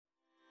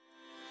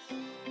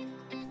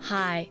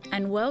Hi,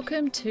 and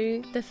welcome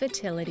to the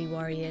Fertility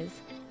Warriors.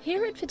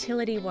 Here at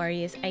Fertility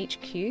Warriors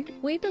HQ,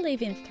 we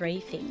believe in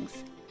three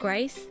things: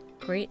 grace,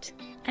 grit,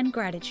 and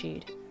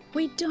gratitude.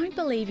 We don't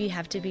believe you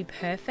have to be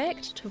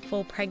perfect to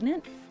fall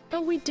pregnant,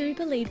 but we do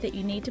believe that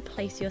you need to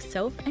place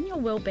yourself and your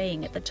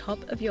well-being at the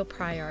top of your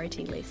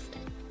priority list.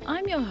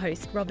 I'm your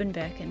host, Robin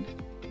Birkin.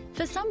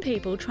 For some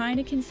people, trying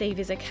to conceive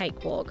is a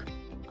cakewalk.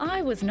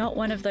 I was not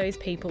one of those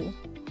people.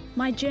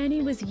 My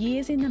journey was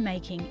years in the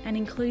making and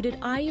included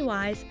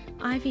IUIs,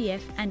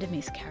 IVF and a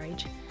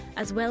miscarriage,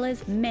 as well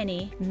as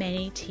many,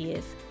 many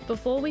tears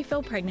before we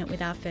fell pregnant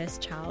with our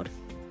first child.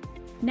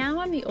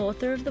 Now I'm the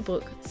author of the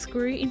book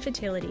Screw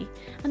Infertility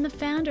and the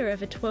founder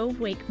of a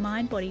 12-week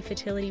mind-body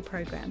fertility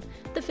program,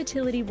 the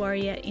Fertility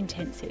Warrior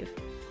Intensive.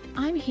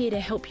 I'm here to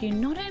help you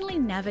not only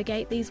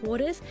navigate these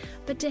waters,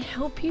 but to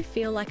help you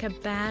feel like a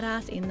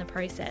badass in the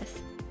process.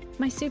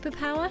 My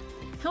superpower?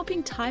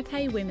 Helping Type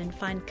A women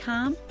find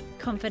calm,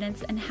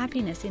 confidence and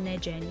happiness in their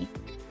journey.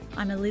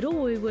 I'm a little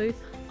woo-woo,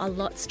 a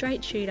lot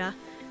straight shooter,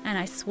 and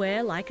I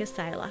swear like a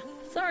sailor.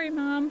 Sorry,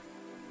 Mum.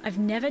 I've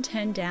never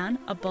turned down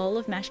a bowl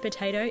of mashed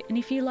potato, and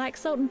if you like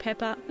salt and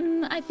pepper,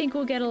 I think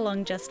we'll get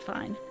along just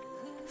fine.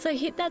 So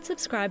hit that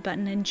subscribe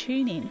button and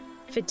tune in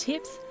for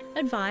tips,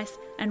 advice,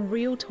 and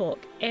real talk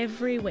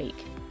every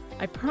week.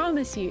 I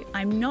promise you,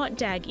 I'm not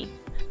daggy.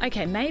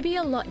 Okay, maybe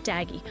a lot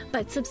daggy,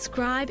 but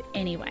subscribe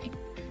anyway.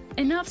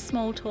 Enough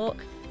small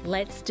talk,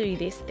 let's do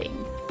this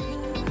thing.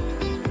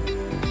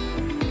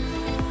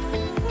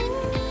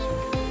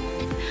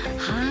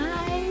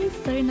 Hi,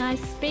 so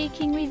nice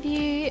speaking with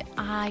you.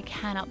 I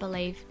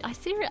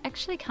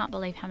actually can't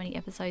believe how many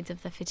episodes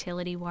of the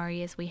Fertility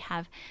Warriors we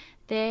have.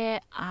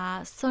 There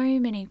are so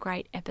many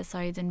great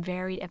episodes and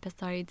varied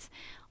episodes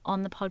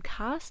on the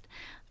podcast.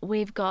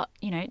 We've got,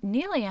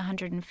 nearly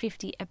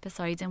 150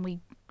 episodes, and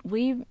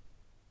we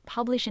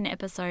publish an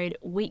episode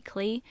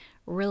weekly,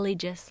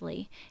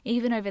 religiously.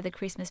 Even over the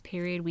Christmas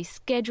period, we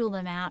schedule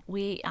them out.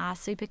 We are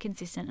super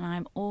consistent, and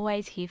I'm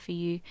always here for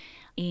you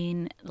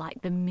in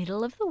the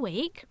middle of the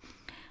week.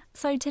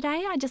 So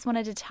today I just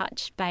wanted to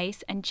touch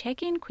base and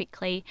check in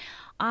quickly.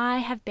 I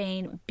have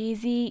been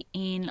busy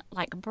in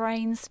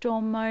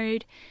brainstorm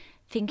mode,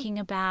 thinking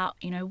about,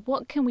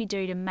 what can we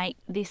do to make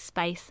this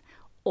space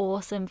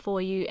awesome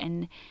for you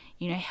and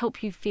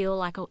help you feel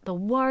like the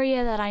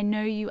warrior that I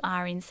know you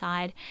are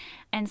inside.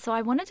 And so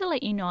I wanted to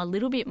let you know a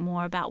little bit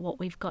more about what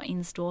we've got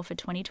in store for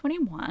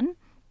 2021.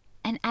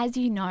 And as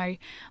you know,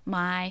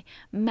 my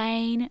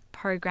main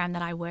program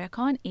that I work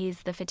on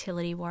is the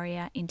Fertility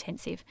Warrior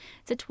Intensive.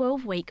 It's a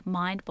 12-week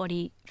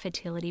mind-body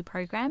fertility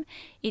program.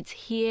 It's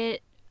here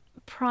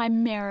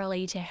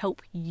primarily to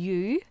help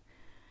you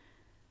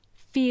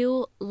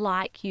feel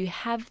like you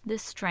have the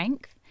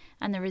strength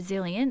and the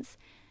resilience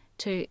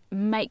to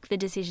make the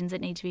decisions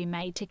that need to be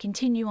made, to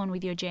continue on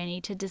with your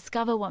journey, to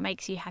discover what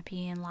makes you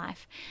happy in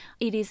life.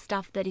 It is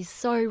stuff that is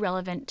so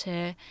relevant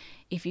to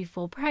if you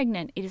fall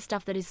pregnant. It is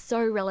stuff that is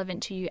so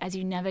relevant to you as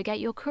you navigate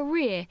your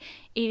career.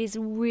 It is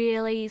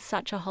really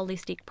such a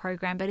holistic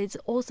program, but it's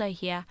also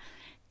here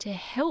to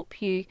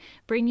help you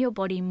bring your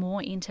body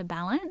more into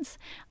balance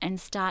and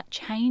start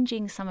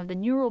changing some of the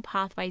neural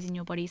pathways in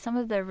your body, some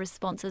of the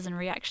responses and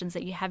reactions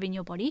that you have in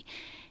your body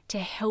to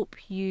help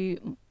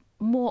you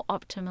more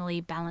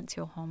optimally balance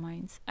your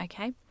hormones,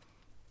 okay?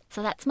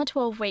 So that's my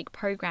 12-week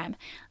program,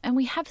 and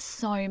we have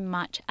so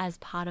much as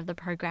part of the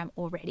program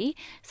already.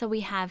 So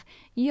we have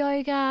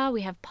yoga,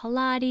 we have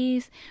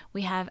Pilates,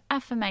 we have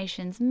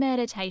affirmations,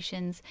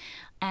 meditations,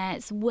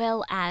 as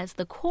well as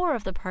the core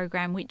of the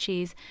program, which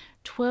is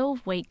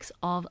 12 weeks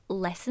of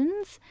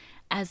lessons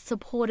as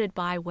supported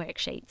by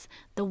worksheets.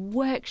 The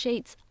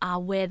worksheets are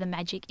where the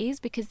magic is,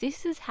 because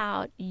this is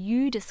how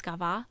you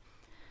discover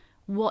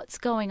what's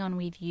going on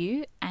with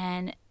you,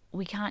 and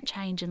we can't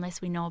change unless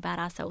we know about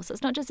ourselves. So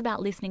it's not just about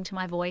listening to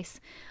my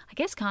voice, I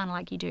guess kind of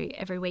like you do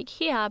every week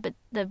here, but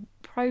the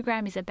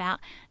program is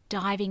about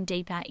diving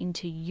deeper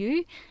into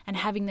you and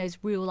having those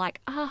real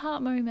aha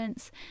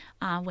moments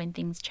when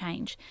things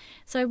change.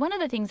 So one of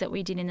the things that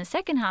we did in the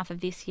second half of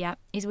this year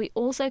is we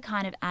also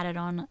kind of added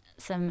on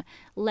some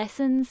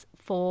lessons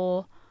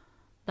for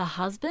the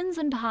husbands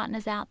and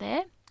partners out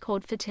there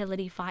called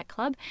Fertility Fight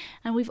Club,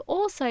 and we've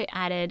also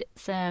added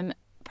some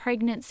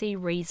pregnancy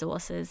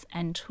resources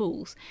and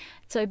tools.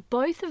 So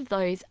both of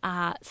those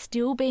are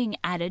still being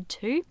added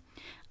to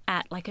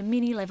at a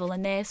mini level,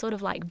 and they're sort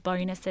of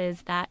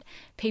bonuses that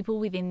people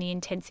within the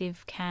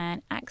intensive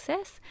can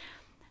access.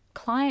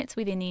 Clients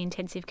within the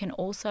intensive can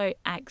also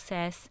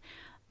access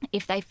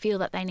if they feel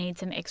that they need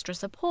some extra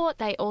support.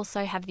 They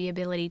also have the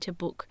ability to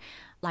book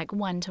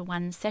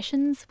one-to-one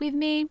sessions with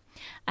me,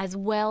 as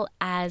well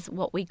as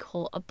what we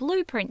call a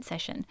blueprint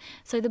session.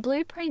 So the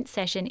blueprint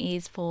session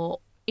is for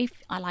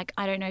I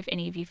don't know if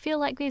any of you feel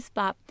like this,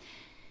 but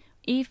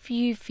if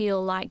you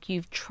feel like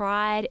you've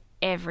tried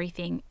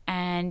everything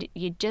and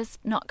you're just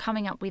not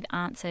coming up with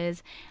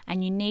answers,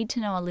 and you need to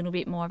know a little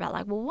bit more about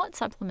like, well, what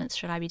supplements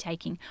should I be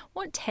taking?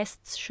 What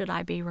tests should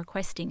I be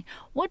requesting?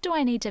 What do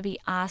I need to be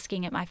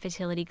asking at my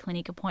fertility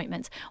clinic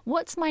appointments?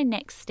 What's my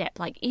next step?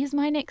 Like, is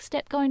my next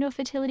step going to a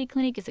fertility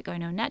clinic? Is it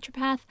going to a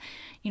naturopath?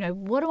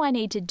 What do I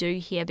need to do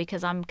here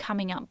because I'm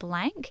coming up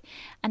blank?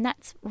 And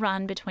that's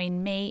run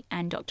between me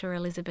and Dr.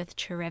 Elizabeth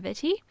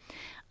Cherevity.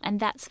 And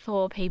that's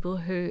for people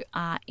who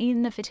are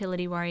in the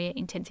Fertility Warrior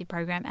Intensive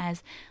program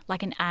as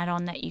like an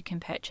add-on that you can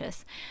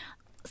purchase.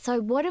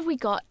 So what have we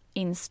got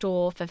in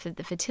store for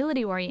the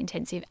Fertility Warrior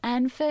Intensive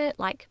and for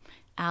like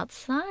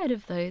outside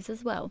of those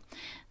as well?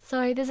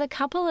 So there's a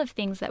couple of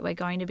things that we're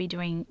going to be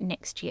doing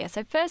next year.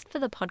 So first, for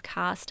the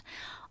podcast,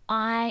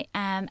 I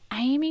am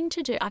aiming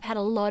to do, I've had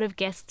a lot of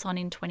guests on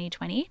in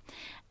 2020,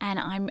 and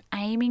I'm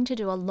aiming to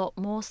do a lot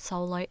more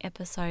solo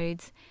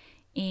episodes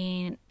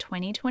in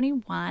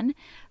 2021.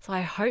 So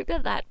I hope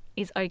that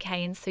is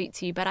okay and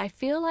suits you, but I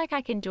feel like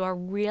I can do a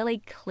really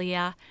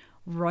clear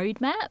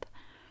roadmap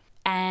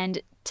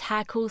and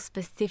tackle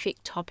specific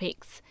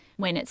topics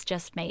when it's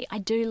just me. I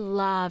do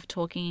love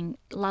talking,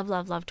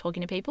 love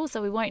talking to people,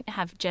 so we won't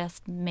have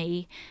just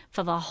me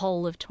for the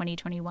whole of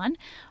 2021,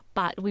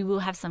 but we will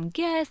have some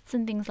guests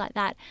and things like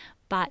that.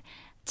 But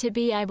to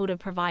be able to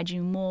provide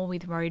you more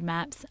with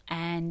roadmaps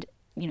and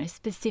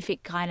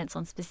specific guidance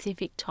on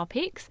specific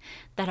topics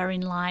that are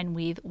in line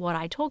with what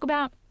I talk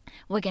about,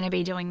 we're going to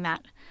be doing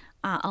that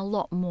a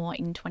lot more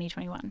in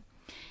 2021.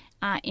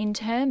 In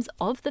terms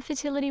of the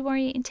Fertility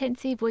Warrior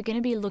Intensive, we're going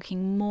to be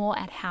looking more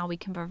at how we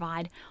can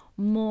provide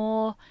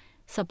more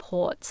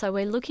support. So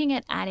we're looking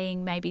at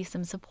adding maybe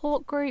some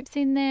support groups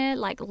in there,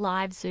 like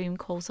live Zoom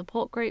call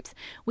support groups.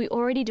 We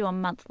already do a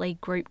monthly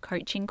group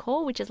coaching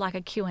call, which is like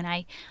a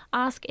Q&A,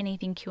 ask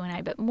anything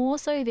Q&A, but more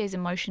so there's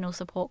emotional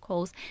support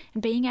calls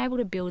and being able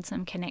to build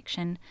some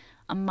connection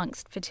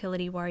amongst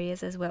fertility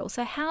warriors as well.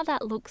 So how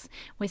that looks,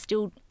 we're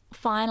still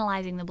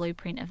finalizing the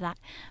blueprint of that,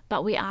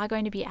 but we are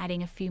going to be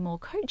adding a few more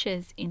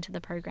coaches into the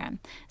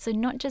program. So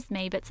not just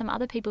me, but some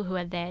other people who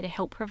are there to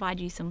help provide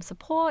you some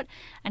support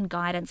and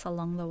guidance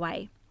along the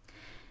way.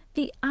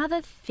 The other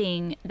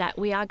thing that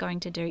we are going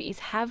to do is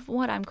have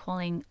what I'm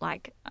calling I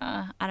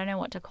don't know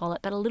what to call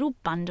it, but a little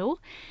bundle.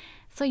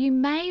 So you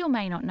may or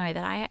may not know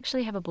that I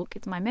actually have a book.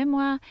 It's my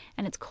memoir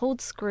and it's called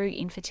Screw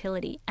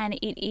Infertility, and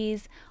it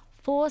is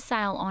for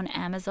sale on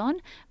Amazon.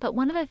 But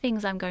one of the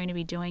things I'm going to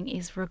be doing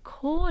is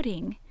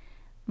recording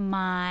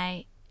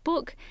my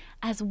book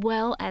as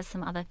well as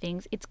some other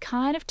things. It's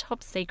kind of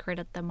top secret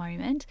at the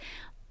moment,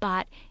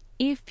 but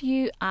if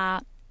you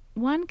are,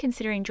 one,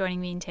 considering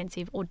joining the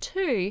intensive, or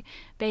two,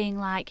 being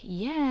like,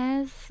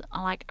 yes,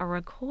 I like a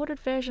recorded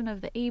version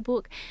of the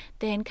ebook,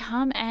 then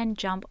come and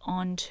jump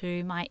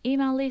onto my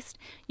email list.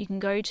 You can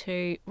go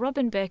to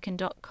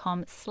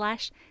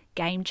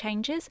robinbirkin.com/game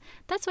changers.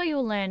 That's where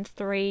you'll learn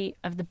 3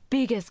 of the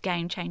biggest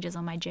game changers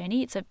on my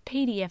journey. It's a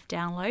PDF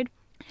download.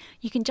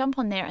 You can jump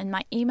on there, and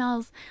my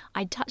emails,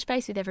 I touch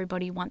base with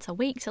everybody once a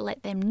week to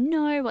let them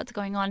know what's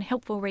going on,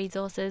 helpful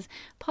resources,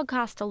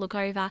 podcasts to look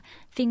over,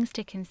 things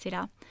to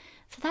consider.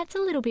 So that's a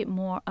little bit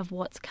more of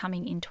what's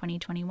coming in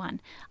 2021.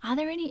 Are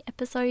there any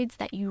episodes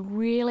that you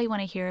really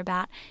want to hear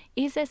about?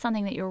 Is there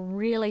something that you're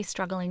really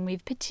struggling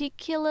with,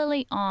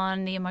 particularly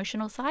on the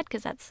emotional side?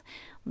 Because that's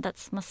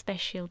my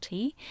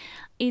specialty.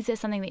 Is there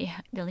something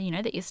that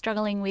that you're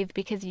struggling with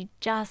because you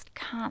just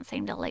can't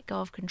seem to let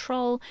go of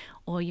control,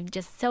 or you've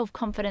just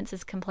self-confidence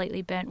is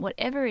completely burnt?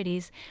 Whatever it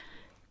is,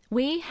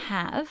 we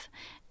have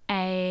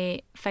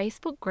a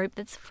Facebook group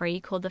that's free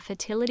called the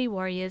Fertility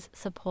Warriors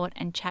Support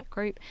and Chat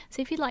Group.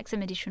 So if you'd like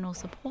some additional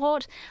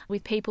support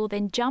with people,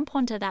 then jump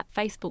onto that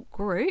Facebook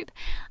group,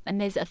 and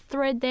there's a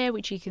thread there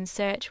which you can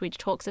search, which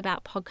talks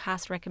about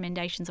podcast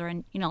recommendations or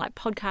like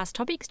podcast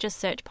topics. Just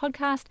search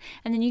podcast,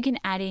 and then you can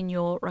add in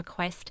your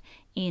request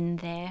in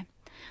there.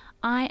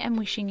 I am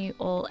wishing you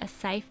all a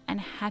safe and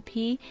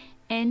happy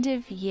end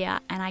of year,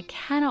 and I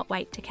cannot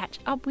wait to catch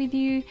up with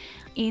you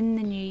in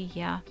the new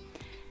year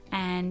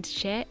and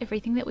share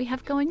everything that we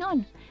have going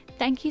on.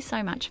 Thank you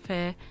so much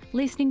for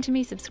listening to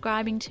me,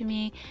 subscribing to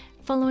me,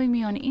 following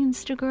me on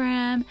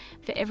Instagram,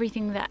 for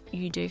everything that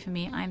you do for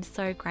me. I'm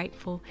so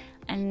grateful,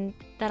 and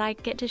that I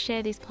get to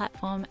share this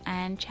platform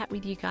and chat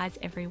with you guys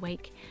every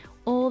week.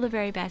 All the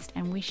very best,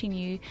 and wishing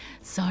you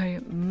so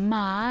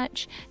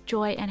much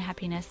joy and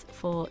happiness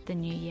for the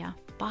new year.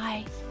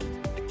 Bye.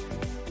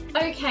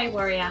 Okay,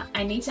 warrior,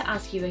 I need to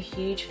ask you a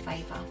huge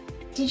favour.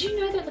 Did you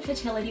know that the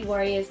Fertility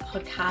Warriors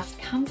podcast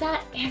comes out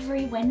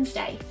every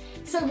Wednesday?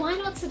 So why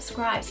not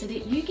subscribe so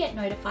that you get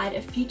notified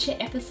of future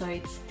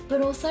episodes?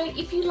 But also,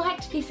 if you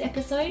liked this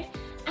episode,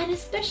 and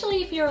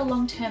especially if you're a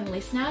long-term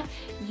listener,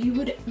 you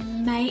would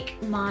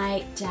make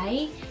my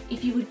day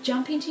if you would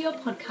jump into your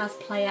podcast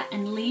player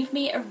and leave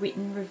me a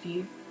written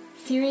review.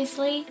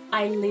 Seriously,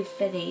 I live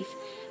for these.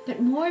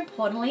 But more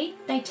importantly,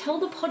 they tell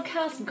the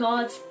podcast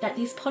gods that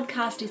this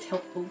podcast is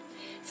helpful,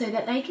 so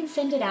that they can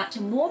send it out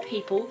to more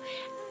people,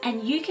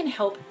 and you can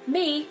help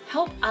me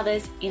help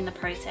others in the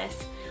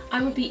process.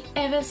 I would be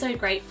ever so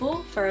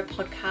grateful for a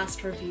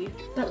podcast review.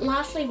 But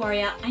lastly,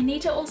 Warrior, I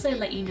need to also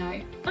let you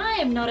know, I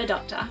am not a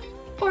doctor,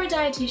 or a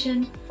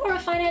dietitian, or a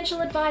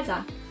financial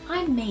advisor.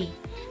 I'm me,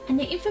 and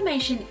the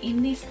information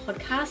in this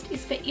podcast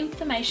is for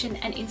information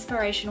and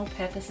inspirational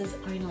purposes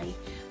only,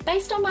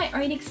 based on my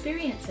own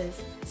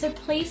experiences. So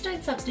please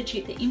don't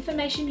substitute the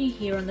information you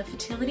hear on the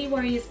Fertility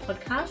Warriors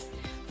podcast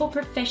for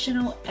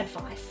professional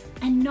advice.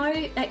 And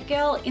know that,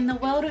 girl, in the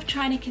world of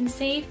trying to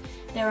conceive,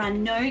 there are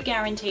no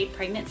guaranteed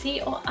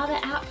pregnancy or other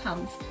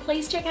outcomes.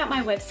 Please check out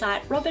my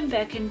website,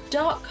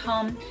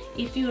 robinbirkin.com,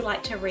 if you would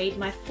like to read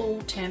my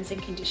full terms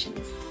and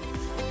conditions.